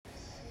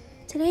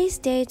Today's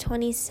day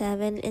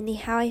 27 in the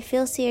How I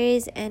Feel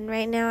series, and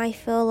right now I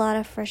feel a lot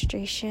of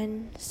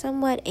frustration,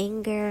 somewhat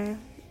anger,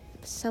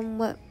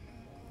 somewhat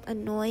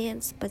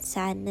annoyance, but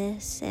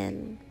sadness.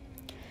 And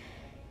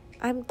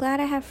I'm glad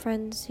I have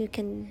friends who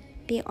can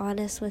be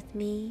honest with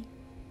me.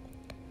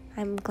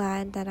 I'm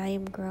glad that I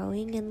am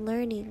growing and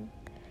learning.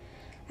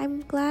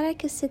 I'm glad I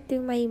could sit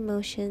through my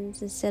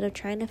emotions instead of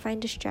trying to find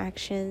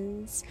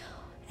distractions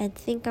and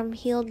think I'm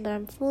healed, but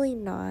I'm fully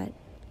not.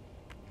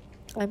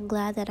 I'm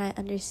glad that I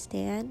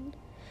understand.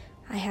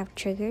 I have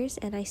triggers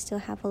and I still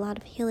have a lot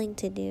of healing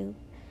to do.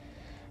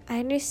 I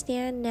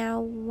understand now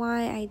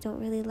why I don't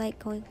really like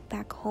going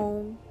back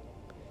home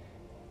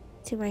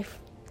to my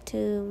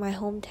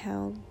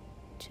hometown.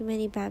 Too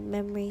many bad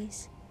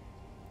memories.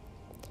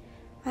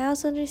 I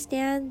also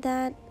understand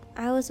that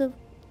I was a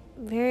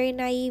very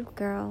naive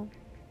girl.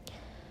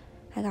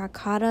 I got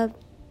caught up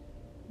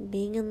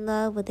being in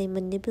love with a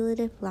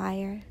manipulative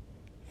liar,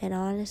 and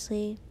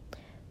honestly,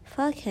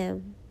 fuck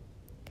him.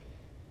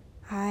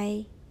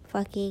 I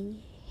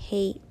fucking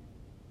hate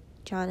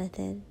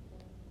Jonathan.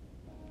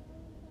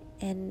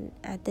 And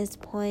at this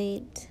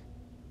point,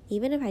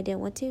 even if I didn't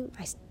want to,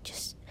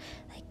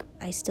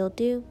 I still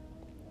do.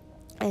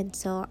 And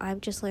so I'm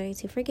just learning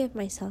to forgive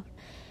myself,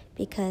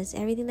 because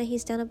everything that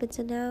he's done up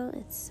until now,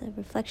 it's a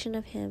reflection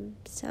of him.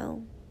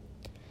 So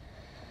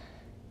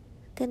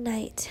good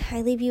night.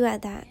 I leave you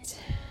at that.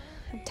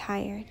 I'm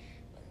tired.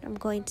 I'm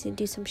going to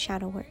do some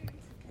shadow work.